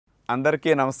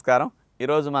అందరికీ నమస్కారం.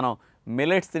 ఈరోజు మనం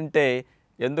మిల్లెట్స్ తింటే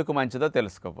ఎందుకు మంచిదో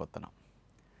తెలుసుకోబోతున్నాం.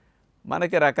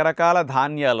 మనకి రకరకాల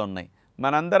ధాన్యాలు ఉన్నాయి.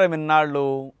 మనందరం ఇన్నాళ్ళు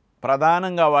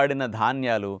ప్రధానంగా వాడిన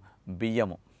ధాన్యాలు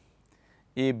బియ్యము.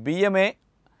 ఈ బియ్యమే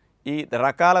ఈ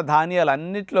రకాల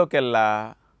ధాన్యాలన్నిటిలోకెల్లా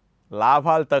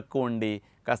లాభాలు తక్కువ ఉండి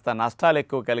కాస్త నష్టాలు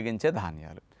ఎక్కువ కలిగించే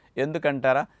ధాన్యాలు.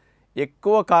 ఎందుకంటారా?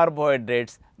 ఎక్కువ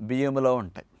కార్బోహైడ్రేట్స్ బియ్యంలో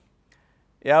ఉంటాయి.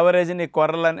 యావరేజ్ని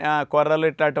కొర్రలు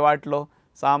ఇట్లాంటి వాటిలో,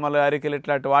 సామలు, అరికెలు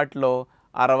ఇట్లాంటి వాటిలో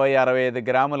 60-65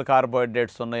 గ్రాముల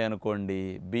కార్బోహైడ్రేట్స్ ఉన్నాయి అనుకోండి.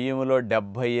 బియ్యంలో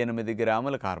 78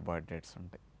 గ్రాముల కార్బోహైడ్రేట్స్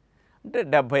ఉంటాయి. అంటే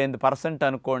 78%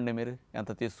 అనుకోండి మీరు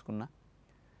ఎంత తీసుకున్నా.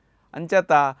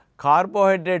 అంచేత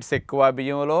కార్బోహైడ్రేట్స్ ఎక్కువ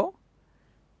బియ్యంలో,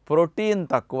 ప్రోటీన్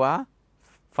తక్కువ,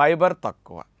 ఫైబర్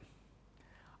తక్కువ.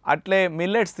 అట్లే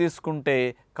మిల్లెట్స్ తీసుకుంటే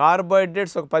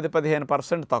కార్బోహైడ్రేట్స్ ఒక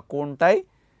 10-15% తక్కువ ఉంటాయి.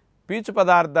 పీచు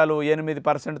పదార్థాలు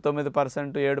 8%,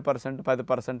 9%, 7%,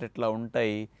 10% ఇట్లా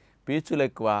ఉంటాయి. పీచులు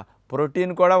ఎక్కువ,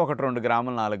 ప్రోటీన్ కూడా 1-2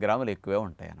 గ్రాములు, 4 గ్రాములు ఎక్కువే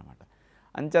ఉంటాయి అన్నమాట.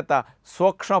 అంచేత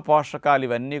సూక్ష్మ పోషకాలు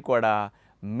ఇవన్నీ కూడా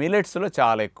మిల్లెట్స్లో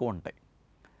చాలా ఎక్కువ ఉంటాయి.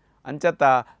 అంచేత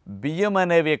బియ్యం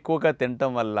అనేవి ఎక్కువగా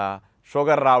తినటం వల్ల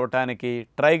షుగర్ రావటానికి,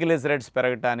 ట్రైగ్లిజరైడ్స్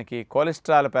పెరగటానికి,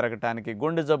 కొలెస్ట్రాల్ పెరగటానికి,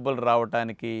 గుండె జబ్బులు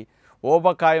రావటానికి,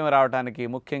 ఊబకాయం రావటానికి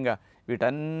ముఖ్యంగా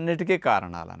వీటన్నిటికీ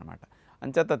కారణాలు అన్నమాట.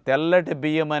 అంచేత తెల్లటి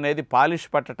బియ్యం అనేది పాలిష్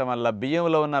పట్టడం వల్ల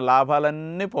బియ్యంలో ఉన్న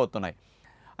లాభాలన్నీ పోతున్నాయి.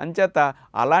 అంచేత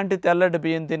అలాంటి తెల్లటి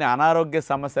బియ్యం తిని అనారోగ్య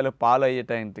సమస్యలు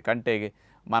పాలయ్యేటి కంటే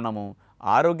మనము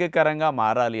ఆరోగ్యకరంగా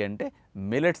మారాలి అంటే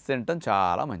మిల్లెట్స్ తినటం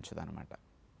చాలా మంచిదన్నమాట.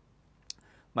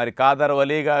 మరి ఖాదర్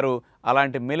వలీ గారు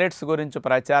అలాంటి మిల్లెట్స్ గురించి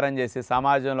ప్రచారం చేసి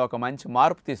సమాజంలో ఒక మంచి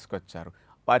మార్పు తీసుకొచ్చారు.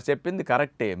 వారు చెప్పింది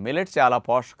కరెక్టే. మిల్లెట్స్ చాలా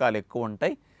పోషకాలు ఎక్కువ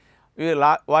ఉంటాయి.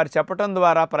 వారు చెప్పటం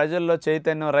ద్వారా ప్రజల్లో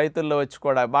చైతన్యం రైతుల్లో వచ్చి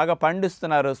కూడా బాగా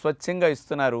పండిస్తున్నారు, స్వచ్ఛంగా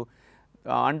ఇస్తున్నారు.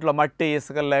 అంట్లో మట్టి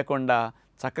ఇసుకలు లేకుండా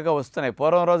చక్కగా వస్తున్నాయి.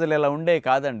 పూర్వం రోజులు ఇలా ఉండేవి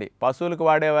కాదండి. పశువులకు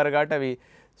వాడేవారు కాబట్టి అవి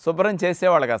శుభ్రం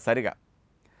చేసేవాళ్ళు కాదు సరిగా.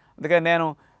 అందుకని నేను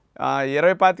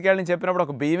 20-25 ఏళ్ళ నుంచి చెప్పినప్పుడు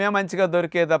ఒక బియ్యమే మంచిగా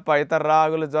దొరికే తప్ప ఇతర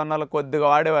రాగులు, జొన్నలు కొద్దిగా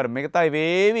వాడేవారు. మిగతా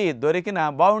ఇవేవి దొరికినా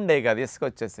బాగుండేవి కాదు, ఇసుక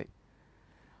వచ్చేసి.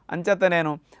 అంచేత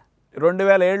నేను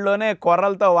 2007లోనే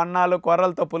కొర్రలతో వన్నాలు,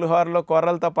 కొర్రలతో పులిహోరలు,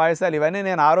 కొర్రలతో పాయసాలు ఇవన్నీ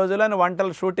నేను ఆ రోజుల్లోనే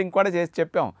వంటలు షూటింగ్ కూడా చేసి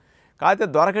చెప్పాం. కాకపోతే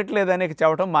దొరకట్లేదని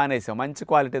చెప్పడం మానేసాం, మంచి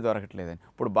క్వాలిటీ దొరకట్లేదని.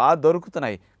 ఇప్పుడు బాగా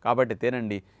దొరుకుతున్నాయి కాబట్టి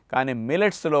తినండి. కానీ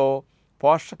మిల్లెట్స్లో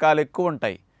పోషకాలు ఎక్కువ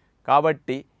ఉంటాయి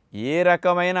కాబట్టి ఏ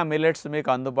రకమైన మిల్లెట్స్ మీకు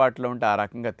అందుబాటులో ఉంటే ఆ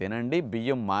రకంగా తినండి.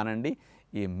 బియ్యం మానండి.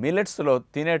 ఈ మిల్లెట్స్లో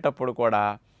తినేటప్పుడు కూడా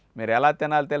మీరు ఎలా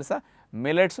తినాలి తెలుసా?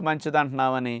 మిల్లెట్స్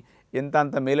మంచిదంటున్నామని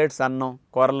ఇంతంత మిల్లెట్స్ అన్నం,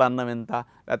 కొర్రల అన్నం ఇంత,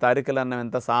 లేకపోతే అరికెల అన్నం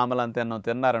ఇంత, సామలు అంత అన్నం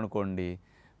తిన్నారనుకోండి,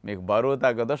 మీకు బరువు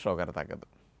తగ్గదు, షుగర్ తగ్గదు.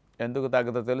 ఎందుకు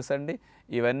తగ్గదో తెలుసండి?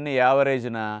 ఇవన్నీ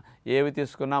యావరేజ్న ఏవి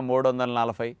తీసుకున్నా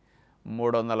 340,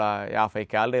 350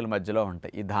 క్యాలరీల మధ్యలో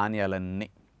ఉంటాయి ఈ ధాన్యాలన్నీ.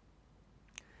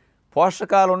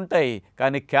 పోషకాలు ఉంటాయి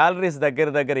కానీ క్యాలరీస్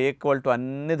దగ్గర ఈక్వల్ టు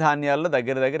అన్ని ధాన్యాల్లో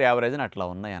దగ్గర యావరేజ్న అట్లా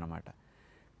ఉన్నాయి అన్నమాట.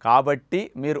 కాబట్టి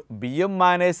మీరు బియ్యం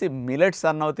మానేసి మిల్లెట్స్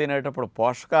అన్నం తినేటప్పుడు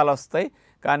పోషకాలు వస్తాయి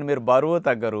కానీ మీరు బరువు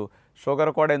తగ్గరు. షుగర్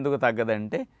కూడా ఎందుకు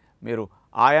తగ్గదంటే మీరు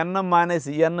ఆ అన్నం మానేసి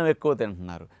ఈ అన్నం ఎక్కువ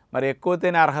తింటున్నారు. మరి ఎక్కువ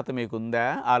తినే అర్హత మీకు ఉందా?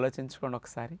 ఆలోచించుకోండి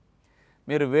ఒకసారి.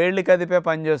 మీరు వేళ్ళు కదిపే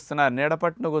పని చేస్తున్నారు,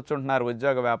 నీడపట్టున కూర్చుంటున్నారు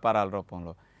ఉద్యోగ వ్యాపారాల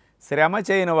రూపంలో. శ్రమ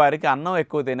చేయని వారికి అన్నం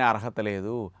ఎక్కువ తినే అర్హత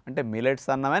లేదు. అంటే మిల్లెట్స్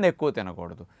అన్నమని ఎక్కువ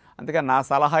తినకూడదు. అందుకని నా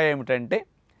సలహా ఏమిటంటే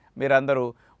మీరందరూ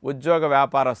ఉద్యోగ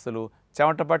వ్యాపారస్తులు,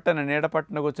 చెమట పట్టన నీడ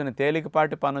పట్టున కూర్చుని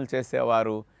తేలికపాటి పనులు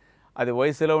చేసేవారు, అది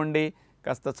వయసులో ఉండి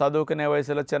కాస్త చదువుకునే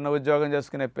వయసులో చిన్న ఉద్యోగం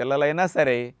చేసుకునే పిల్లలైనా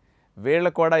సరే వీళ్ళు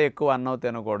కూడా ఎక్కువ అన్నం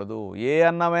తినకూడదు. ఏ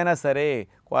అన్నమైనా సరే,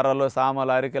 కొర్రలు,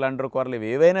 సామలు, అరికెలు, అండ్రు కొర్రలు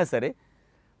ఏవైనా సరే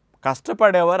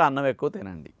కష్టపడేవారు అన్నం ఎక్కువ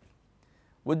తినండి.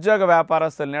 ఉద్యోగ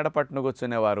వ్యాపారస్తులు నీడ పట్టున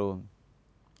కూర్చునేవారు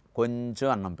కొంచెం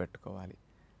అన్నం పెట్టుకోవాలి.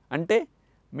 అంటే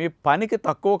మీ పనికి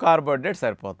తక్కువ కార్బోహైడ్రేట్స్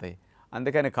సరిపోతాయి.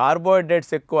 అందుకని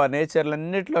కార్బోహైడ్రేట్స్ ఎక్కువ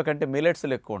నేచర్లన్నింటిలో కంటే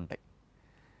మిల్లెట్స్లో ఎక్కువ ఉంటాయి.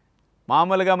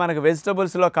 మామూలుగా మనకు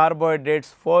వెజిటబుల్స్లో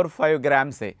కార్బోహైడ్రేట్స్ 4-5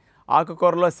 గ్రామ్సే,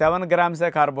 ఆకుకూరలో 7 గ్రామ్సే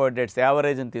కార్బోహైడ్రేట్స్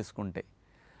యావరేజ్ని తీసుకుంటే.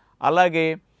 అలాగే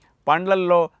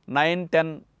పండ్లల్లో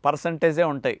 9-10%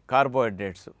 ఉంటాయి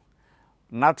కార్బోహైడ్రేట్స్.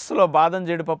 నట్స్లో బాదం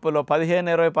జీడిపప్పులో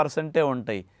 15-20%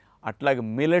 ఉంటాయి. అట్లాగే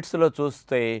మిల్లెట్స్లో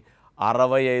చూస్తే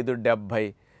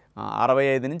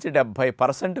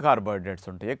 65-70% కార్బోహైడ్రేట్స్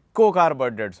ఉంటాయి. ఎక్కువ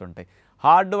కార్బోహైడ్రేట్స్ ఉంటాయి.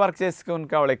 హార్డ్ వర్క్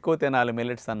చేసుకునే వాళ్ళు ఎక్కువ తినాలి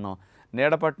మిల్లెట్స్ అన్నం.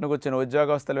 నీడ పట్టున కూర్చుని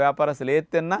ఉద్యోగస్తులు, వ్యాపారస్తులు ఏది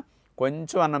తిన్నా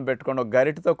కొంచెం అన్నం పెట్టుకోండి. ఒక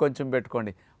గరిటతో కొంచెం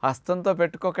పెట్టుకోండి, హస్తంతో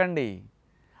పెట్టుకోకండి.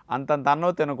 అంతంత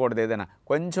అన్నం తినకూడదు. ఏదైనా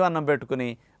కొంచెం అన్నం పెట్టుకుని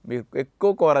మీకు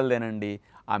ఎక్కువ కూరలు తినండి.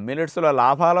 ఆ మిల్లెట్స్లో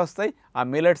లాభాలు వస్తాయి. ఆ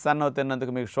మిల్లెట్స్ అన్నం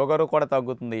తిన్నందుకు మీకు షుగరు కూడా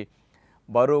తగ్గుతుంది,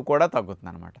 బరువు కూడా తగ్గుతుంది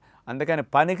అన్నమాట. అందుకని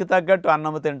పనికి తగ్గట్టు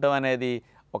అన్నం తినటం అనేది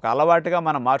ఒక అలవాటుగా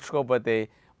మనం మార్చుకోకపోతే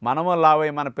మనము లావై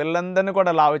మన పిల్లలందరినీ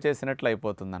కూడా లావు చేసినట్లు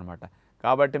అయిపోతుందన్నమాట.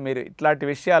 కాబట్టి మీరు ఇట్లాంటి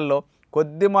విషయాల్లో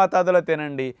కొద్ది మోతాదులో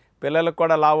తినండి. పిల్లలకు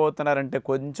కూడా లావు అవుతున్నారంటే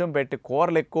కొంచెం పెట్టి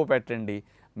కూరలు ఎక్కువ పెట్టండి.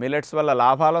 మిల్లెట్స్ వల్ల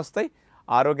లాభాలు వస్తాయి.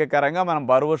 ఆరోగ్యకరంగా మనం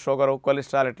బరువు, షుగరు,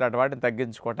 కొలెస్ట్రాల్ ఇట్లాంటి వాటిని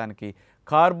తగ్గించుకోవడానికి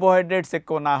కార్బోహైడ్రేట్స్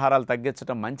ఎక్కువ ఉన్న ఆహారాలు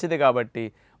తగ్గించడం మంచిది.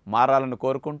 కాబట్టి మారాలని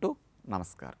కోరుకుంటూ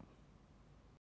నమస్కారం.